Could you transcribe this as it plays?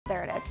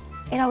there it is.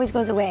 It always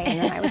goes away, and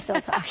then I was still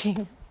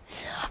talking.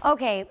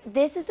 Okay,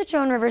 this is the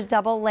Joan Rivers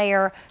double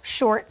layer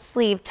short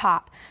sleeve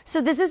top.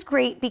 So this is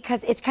great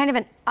because it's kind of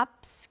an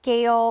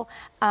upscale,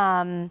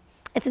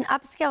 it's an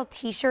upscale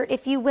t-shirt,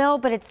 if you will,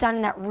 but it's done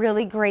in that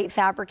really great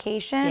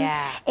fabrication.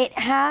 Yeah. It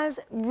has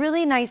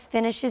really nice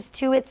finishes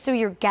to it, so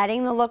you're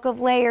getting the look of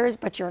layers,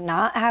 but you're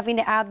not having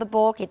to add the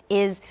bulk. It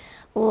is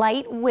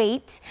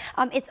lightweight.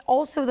 It's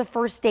also the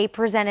first day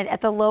presented at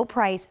the low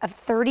price of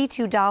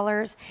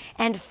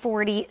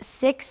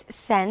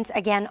 $32.46,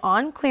 again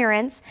on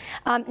clearance.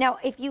 Now,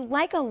 if you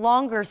like a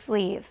longer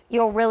sleeve,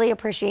 you'll really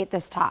appreciate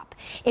this top.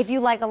 If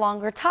you like a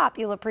longer top,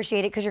 you'll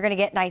appreciate it because you're going to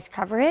get nice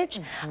coverage.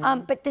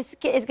 But this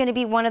is going to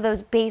be one of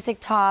those basic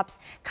tops,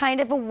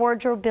 kind of a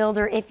wardrobe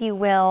builder, if you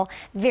will.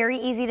 Very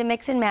easy to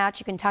mix and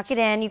match. You can tuck it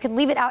in. You can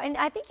leave it out, and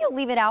I think you'll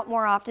leave it out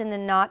more often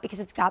than not because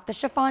it's got the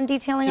chiffon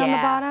detailing on the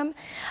bottom.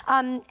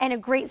 And a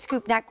great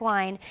scoop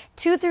neckline.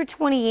 2 through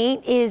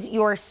 28 is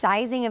your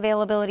sizing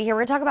availability here.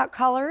 We're gonna talk about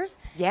colors.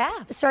 Yeah.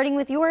 Starting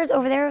with yours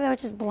over there,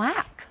 which is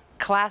black.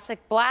 Classic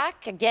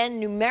black. Again,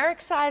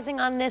 numeric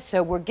sizing on this,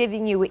 so we're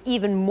giving you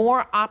even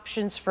more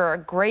options for a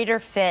greater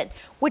fit,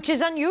 which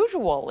is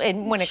unusual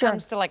when it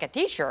comes to like a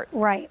t-shirt.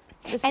 Right.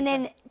 And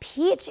then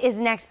peach is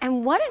next,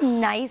 and what a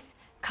nice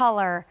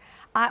color.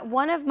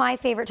 One of my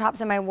favorite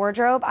tops in my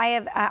wardrobe,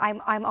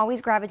 I'm always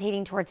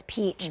gravitating towards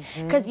peach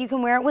because you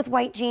can wear it with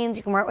white jeans,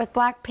 you can wear it with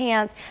black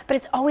pants, but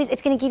it's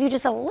going to give you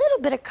just a little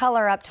bit of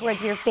color up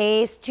towards your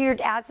face,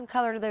 add some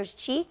color to those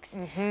cheeks,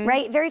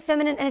 right? Very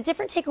feminine and a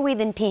different takeaway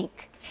than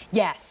pink.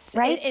 Yes,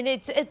 right. And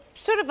it's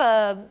sort of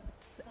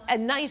a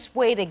nice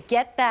way to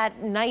get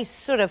that nice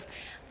sort of,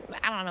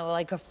 I don't know,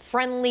 like a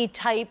friendly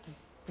type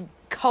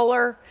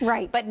color,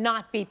 right, but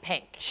not be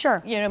pink.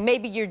 Sure. You know,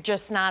 maybe you're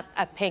just not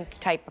a pink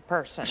type of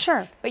person.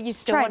 Sure. But you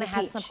still want to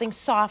have something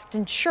soft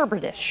and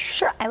sherbetish.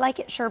 Sure, I like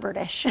it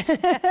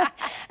sherbetish.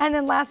 And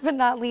then last but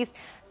not least,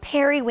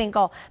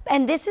 periwinkle.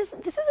 And this is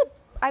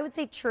I would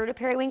say true to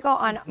periwinkle.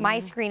 On my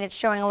screen, it's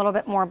showing a little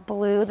bit more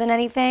blue than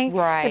anything.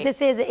 Right. But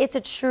it's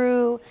a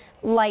true,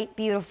 light,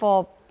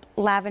 beautiful,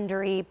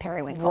 lavendery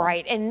periwinkle.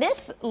 Right, and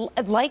this,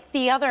 like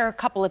the other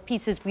couple of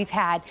pieces we've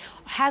had,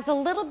 has a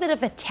little bit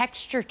of a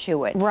texture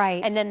to it.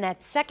 Right. And then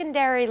that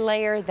secondary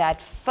layer,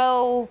 that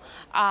faux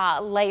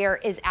layer,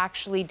 is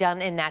actually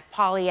done in that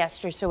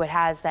polyester, so it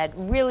has that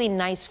really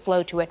nice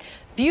flow to it.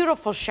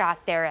 Beautiful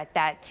shot there at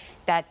that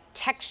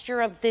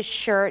texture of this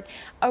shirt.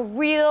 A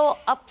real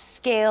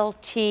upscale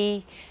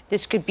tee.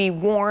 This could be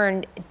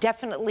worn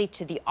definitely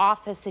to the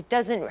office. It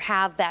doesn't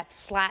have that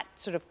flat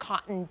sort of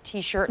cotton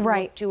t-shirt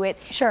look to it.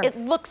 Sure. It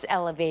looks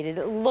elevated.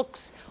 It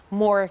looks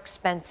more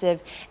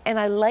expensive. And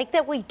I like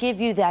that we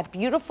give you that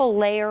beautiful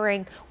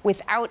layering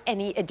without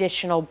any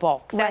additional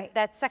bulk. Right.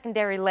 That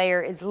secondary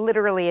layer is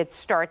literally, it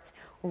starts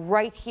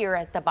right here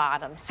at the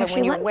bottom. So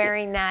Actually, when you're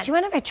wearing that. Do you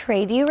mind if I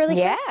trade you really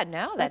quick? Yeah,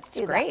 no, that's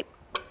great.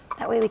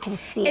 That way we can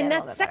see it. And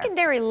that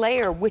secondary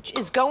layer, which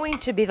is going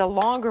to be the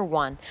longer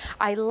one,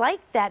 I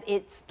like that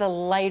it's the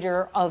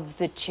lighter of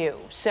the two.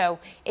 So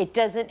it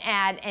doesn't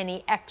add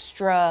any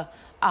extra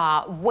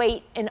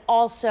weight, and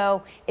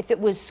also if it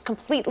was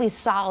completely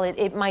solid,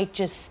 it might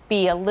just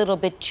be a little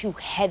bit too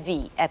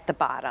heavy at the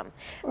bottom.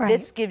 Right.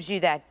 This gives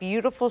you that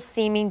beautiful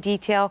seaming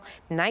detail,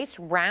 nice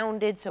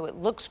rounded, so it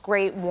looks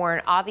great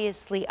worn,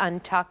 obviously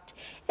untucked.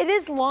 It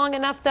is long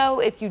enough though,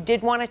 if you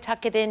did want to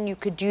tuck it in, you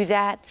could do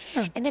that.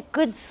 And a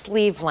good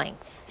sleeve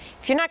length.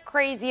 If you're not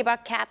crazy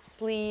about cap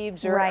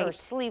sleeves or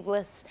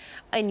sleeveless,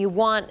 and you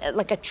want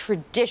like a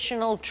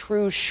traditional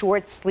true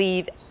short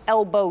sleeve,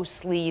 elbow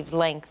sleeve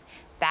length,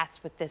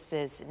 that's what this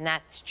is, and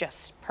that's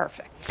just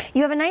perfect.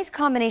 You have a nice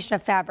combination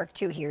of fabric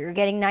too here. You're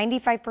getting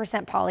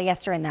 95%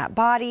 polyester in that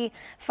body,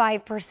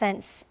 5%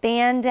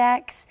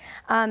 spandex,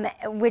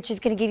 which is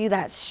going to give you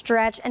that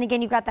stretch. And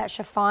again, you've got that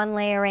chiffon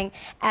layering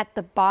at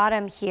the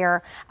bottom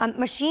here.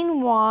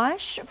 Machine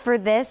wash for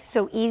this,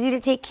 so easy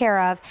to take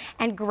care of,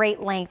 and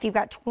great length. You've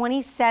got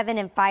 27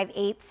 and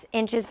 5/8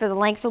 inches for the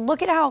length. So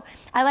look at how,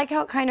 I like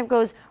how it kind of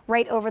goes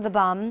right over the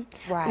bum,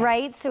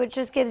 right? So it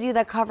just gives you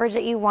the coverage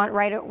that you want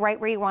right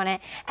where you want it.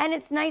 And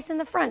it's nice in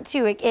the front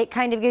too. It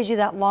kind of gives you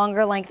that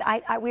longer length.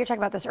 We were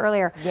talking about this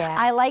earlier. Yeah.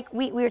 I like,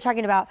 we were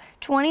talking about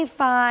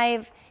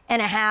 25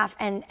 and a half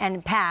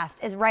and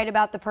past is right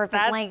about the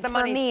perfect length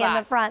for me in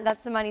the front.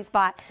 That's the money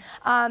spot.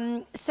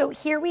 So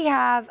here we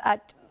have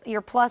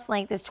your plus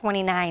length is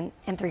 29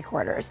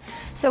 3/4.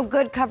 So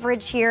good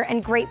coverage here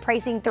and great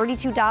pricing,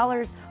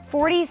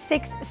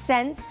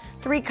 $32.46.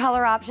 3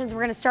 color options.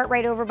 We're going to start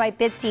right over by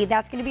Bitsy.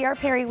 That's going to be our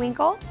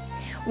periwinkle.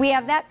 We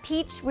have that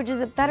peach, which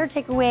is a better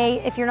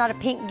takeaway if you're not a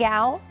pink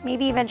gal.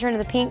 Maybe you venture into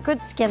the pink, good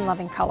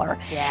skin-loving color.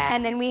 Yeah.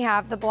 And then we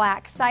have the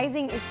black.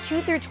 Sizing is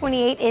 2 through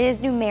 28. It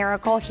is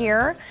numerical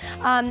here.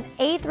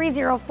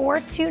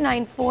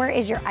 A304294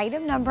 is your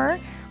item number.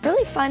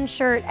 Really fun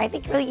shirt. I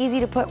think really easy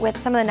to put with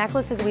some of the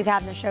necklaces we've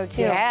had in the show,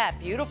 too. Yeah,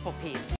 beautiful piece.